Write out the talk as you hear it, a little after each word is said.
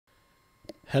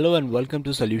Hello and welcome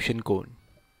to Solution Code.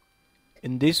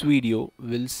 In this video,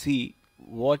 we'll see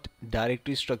what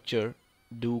directory structure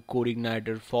do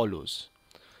Codeigniter follows.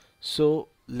 So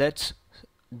let's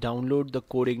download the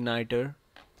Codeigniter.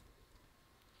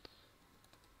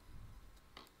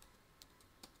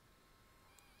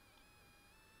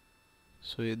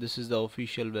 So this is the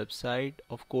official website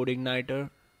of Codeigniter,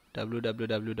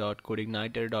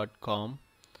 www.codeigniter.com,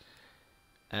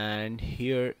 and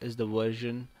here is the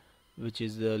version, which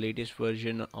is the latest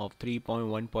version of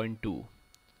 3.1.2.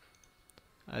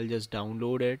 I'll just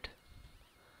download it,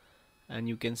 and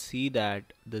you can see that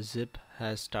the zip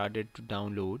has started to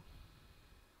download.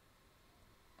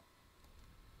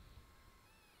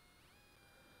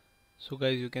 So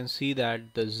guys, you can see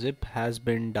that the zip has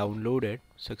been downloaded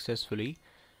successfully,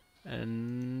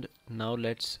 and now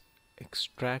let's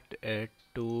extract it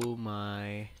to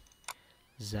my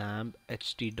XAMPP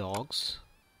htdocs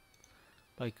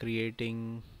by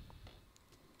creating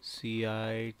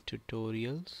CI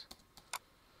tutorials,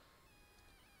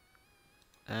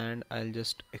 and I'll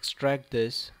just extract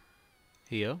this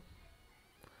here.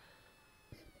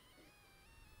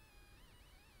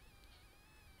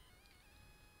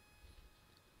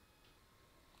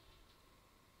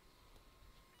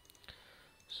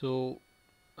 So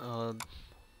the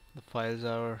files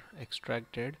are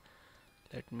extracted.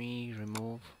 Let me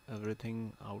remove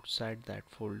everything outside that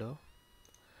folder,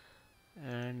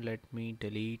 and let me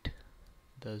delete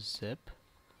the zip.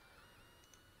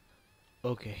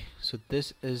 Okay, so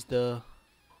this is the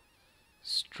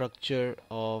structure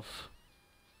of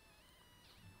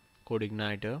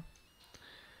Codeigniter.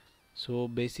 So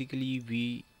basically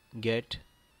we get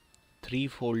 3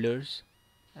 folders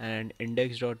and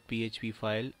index.php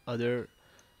file. Other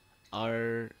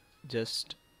are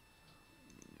just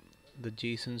the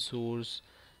JSON source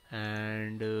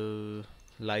and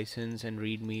license and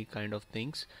readme kind of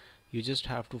things. You just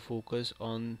have to focus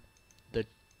on the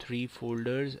 3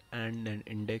 folders and an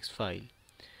index file.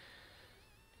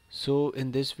 So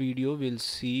in this video we'll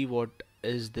see what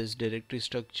is this directory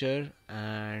structure,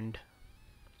 and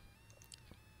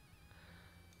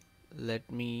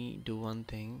let me do one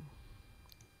thing.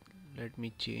 Let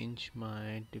me change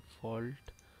my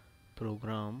default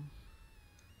program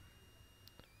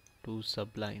to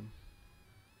Sublime.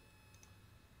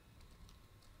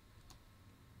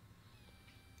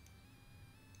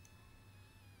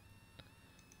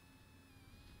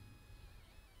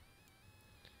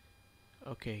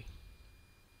 Okay,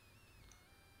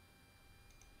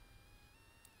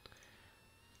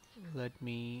 let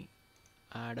me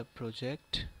add a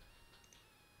project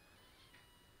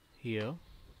here,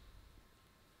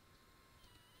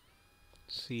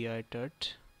 CI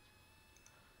tut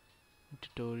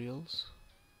tutorials.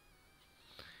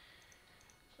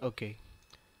 Okay,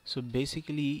 so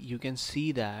basically you can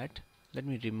see that, let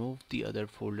me remove the other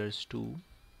folders too.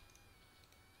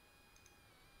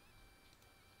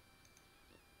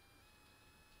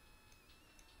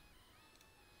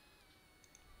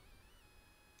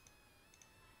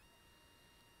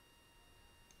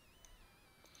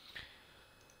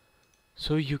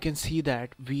 So you can see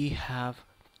that we have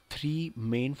 3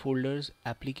 main folders: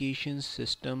 applications,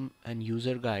 system and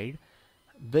user guide,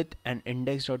 with an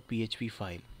index.php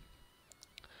file.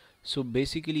 So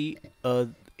basically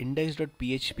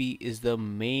index.php is the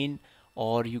main,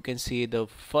 or you can say the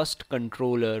first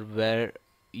controller where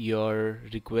your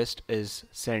request is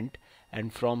sent,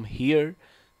 and from here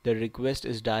the request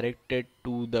is directed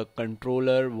to the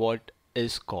controller what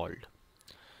is called.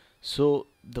 So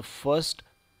the first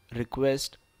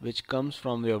request which comes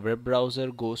from your web browser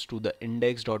goes to the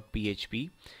index.php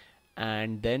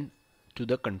and then to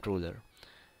the controller.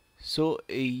 So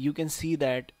you can see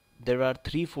that there are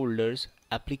 3 folders: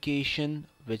 application,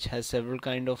 which has several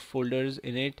kind of folders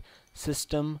in it,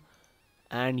 system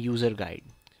and user guide.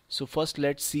 So first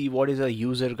let's see what is a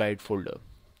user guide folder.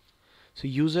 So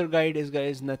user guide is,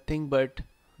 guys, nothing but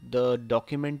the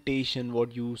documentation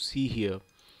what you see here.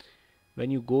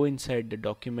 When you go inside the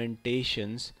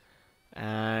documentations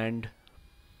and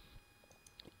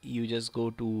you just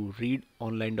go to read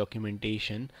online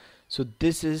documentation, so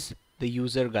this is the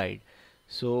user guide.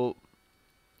 So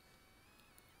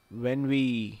when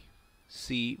we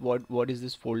see what is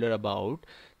this folder about,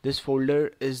 this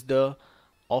folder is the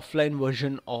offline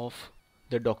version of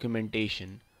the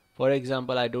documentation. For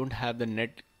example, I don't have the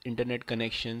internet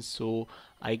connection, so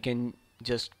I can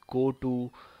just go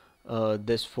to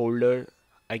this folder.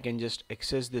 I can just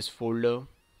access this folder,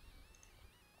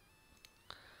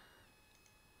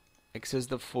 access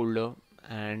the folder,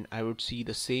 and I would see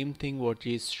the same thing what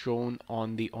is shown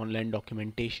on the online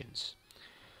documentations.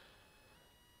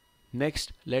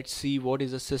 Next, let's see what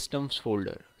is a systems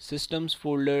folder. Systems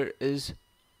folder is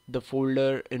the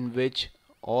folder in which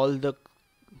all the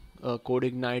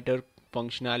Codeigniter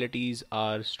functionalities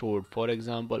are stored. For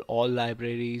example, all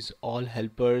libraries, all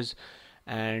helpers,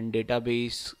 and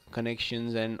database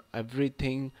connections, and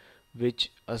everything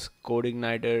which a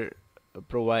Codeigniter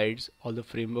provides, all the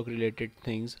framework related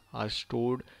things are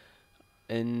stored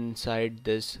inside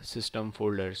this system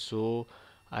folder. So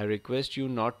I request you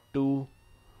not to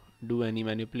do any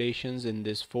manipulations in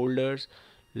this folders.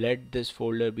 Let this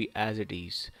folder be as it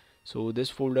is. So this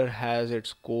folder has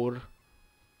its core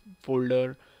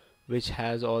folder which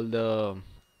has all the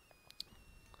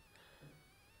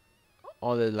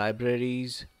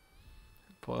libraries.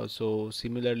 So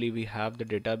similarly we have the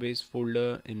database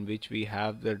folder in which we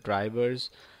have the drivers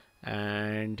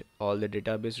and all the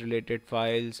database related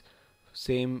files.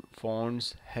 Same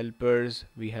fonts, helpers,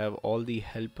 we have all the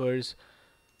helpers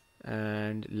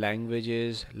and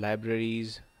languages,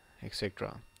 libraries,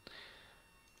 etc.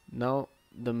 Now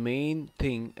the main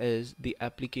thing is the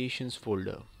applications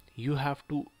folder. You have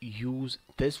to use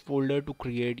this folder to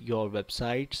create your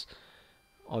websites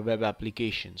or web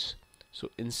applications. So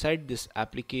inside this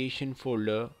application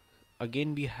folder,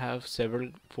 again we have several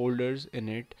folders in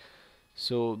it.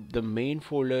 So the main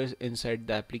folders inside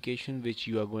the application which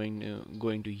you are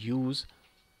going to use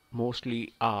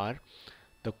mostly are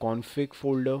the config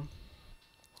folder,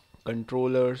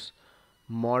 controllers,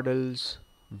 models,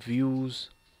 views,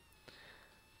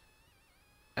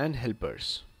 and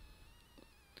helpers.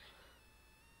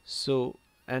 So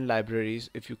and libraries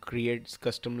if you create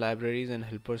custom libraries, and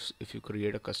helpers if you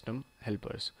create a custom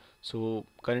helpers. So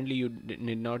currently you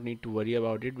need not need to worry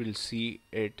about it. We'll see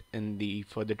it in the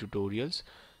further tutorials.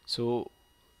 So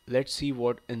let's see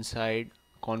what inside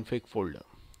config folder.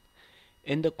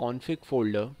 In the config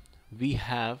folder we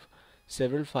have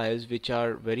several files which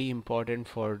are very important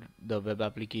for the web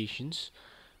applications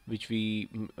which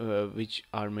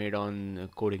are made on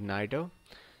Codeigniter.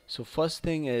 So first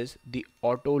thing is the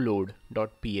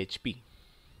autoload.php.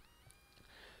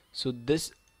 So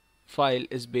this file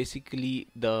is basically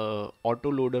the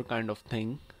autoloader kind of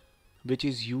thing which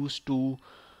is used to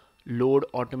load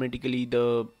automatically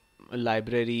the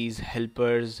libraries,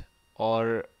 helpers,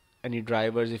 or any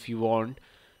drivers if you want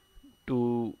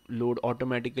to load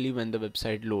automatically when the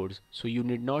website loads. So you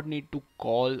need not to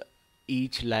call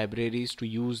each libraries to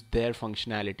use their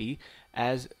functionality,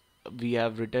 as we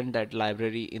have written that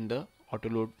library in the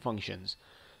autoload functions.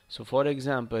 So for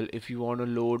example, if you want to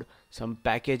load some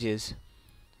packages,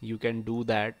 you can do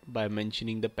that by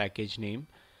mentioning the package name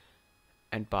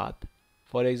and path.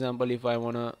 For example, if I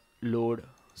want to load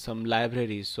some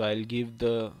libraries, so I'll give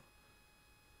the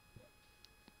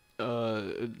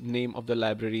name of the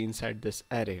library inside this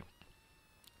array.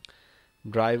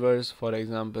 Drivers, for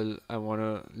example, I want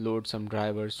to load some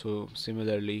drivers, so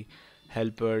similarly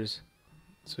helpers.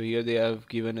 So here they have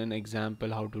given an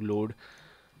example how to load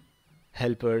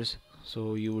helpers.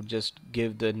 So you would just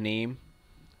give the name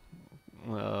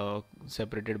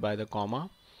separated by the comma,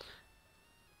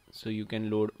 so you can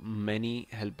load many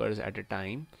helpers at a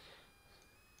time.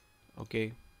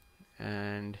 Okay,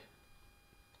 and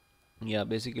yeah,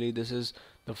 basically this is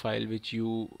the file which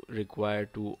you require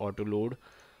to auto load,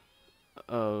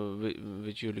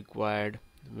 which you required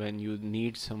when you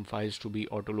need some files to be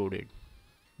auto loaded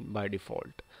by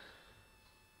default.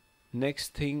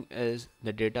 Next thing is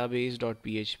the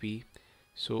database.php.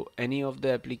 So any of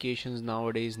the applications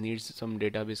nowadays needs some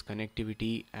database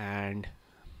connectivity, and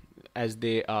as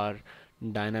they are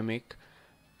dynamic,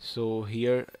 so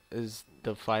here is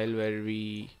the file where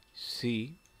we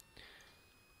see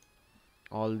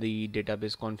all the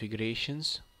database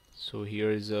configurations. So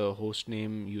here is a host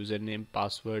name, username,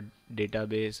 password,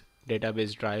 database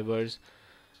drivers,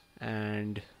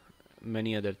 and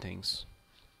many other things.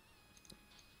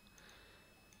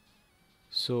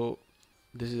 So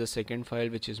this is the second file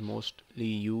which is mostly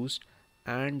used,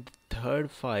 and the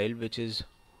third file which is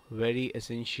very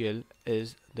essential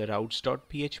is the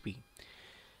routes.php.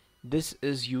 This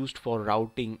is used for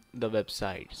routing the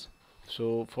websites.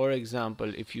 So for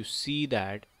example, if you see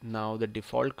that now the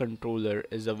default controller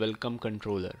is a welcome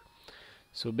controller,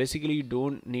 so basically you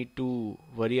don't need to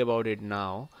worry about it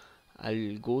now.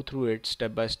 I'll go through it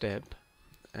step by step,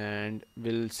 and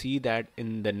we'll see that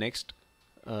in the next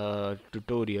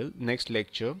tutorial, next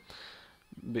lecture.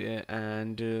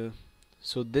 And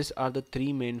so these are the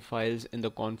three main files in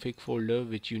the config folder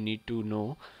which you need to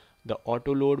know. The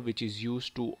autoload, which is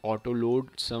used to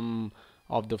autoload some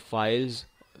of the files,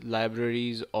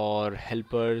 libraries or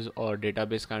helpers or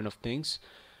database kind of things.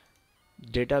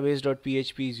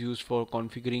 Database.php is used for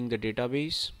configuring the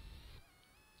database.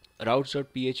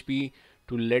 routes.php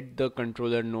to let the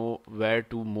controller know where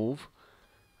to move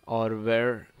or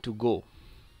where to go.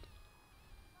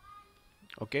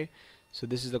 Okay, so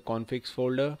this is the configs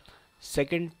folder.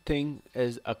 Second thing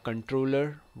is a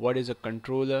controller. What is a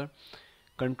controller?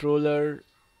 Controller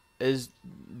is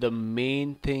the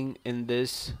main thing in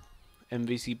this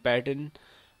MVC pattern.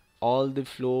 All the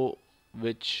flow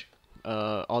which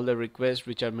all the requests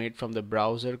which are made from the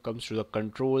browser comes to the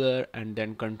controller, and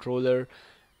then controller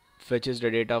fetches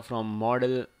the data from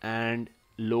model and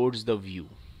loads the view,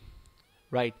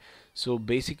 right? So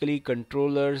basically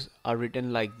controllers are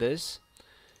written like this.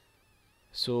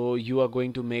 So you are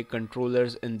going to make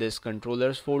controllers in this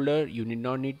controllers folder. You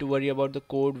need to worry about the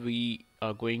code. We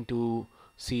are going to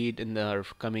see it in the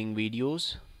coming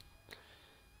videos.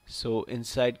 So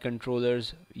inside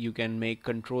controllers you can make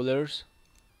controllers,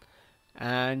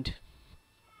 and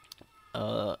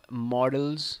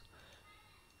models.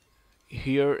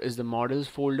 Here is the models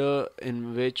folder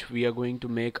in which we are going to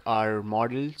make our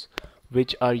models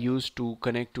which are used to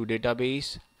connect to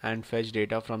database and fetch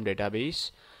data from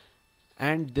database.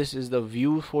 And this is the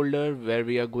view folder where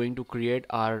we are going to create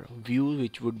our view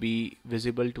which would be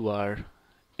visible to our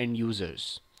end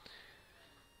users.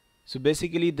 So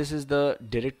basically this is the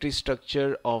directory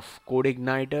structure of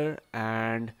Codeigniter,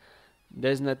 and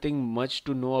there's nothing much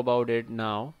to know about it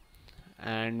now.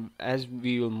 And as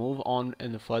we will move on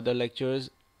in the further lectures,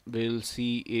 we'll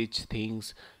see each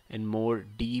things in more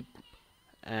deep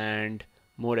and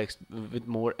with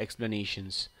more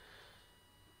explanations.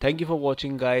 Thank you for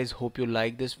watching, guys. Hope you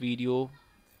like this video.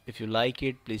 If you like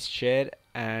it, please share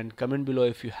and comment below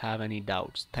if you have any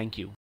doubts. Thank you.